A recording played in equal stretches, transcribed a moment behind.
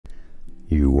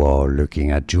You are looking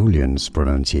at Julian's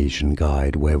pronunciation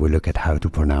guide, where we look at how to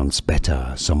pronounce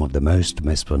better some of the most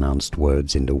mispronounced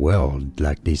words in the world,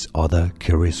 like this other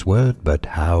curious word. But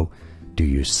how do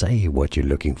you say what you're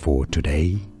looking for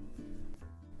today?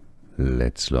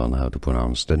 Let's learn how to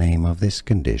pronounce the name of this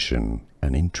condition.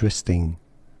 An interesting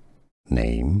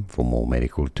name. For more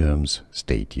medical terms,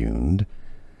 stay tuned.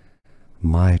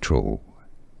 Mitral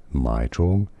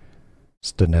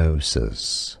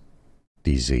stenosis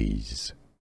disease.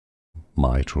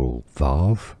 Mitral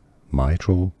valve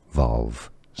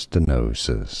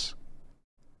stenosis.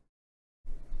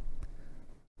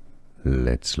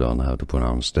 Let's learn how to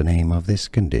pronounce the name of this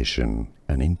condition.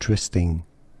 An interesting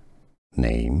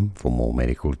name. For more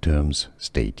medical terms,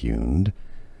 stay tuned.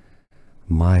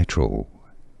 Mitral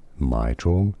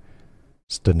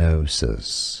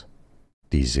stenosis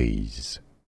disease.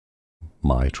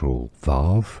 Mitral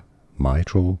valve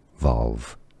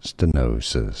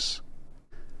stenosis.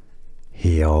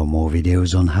 Here are more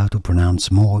videos on how to pronounce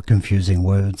more confusing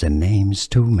words and names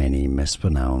too many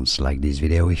mispronounced. Like this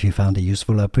video if you found it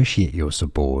useful. I appreciate your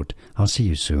support. I'll see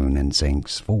you soon and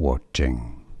thanks for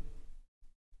watching.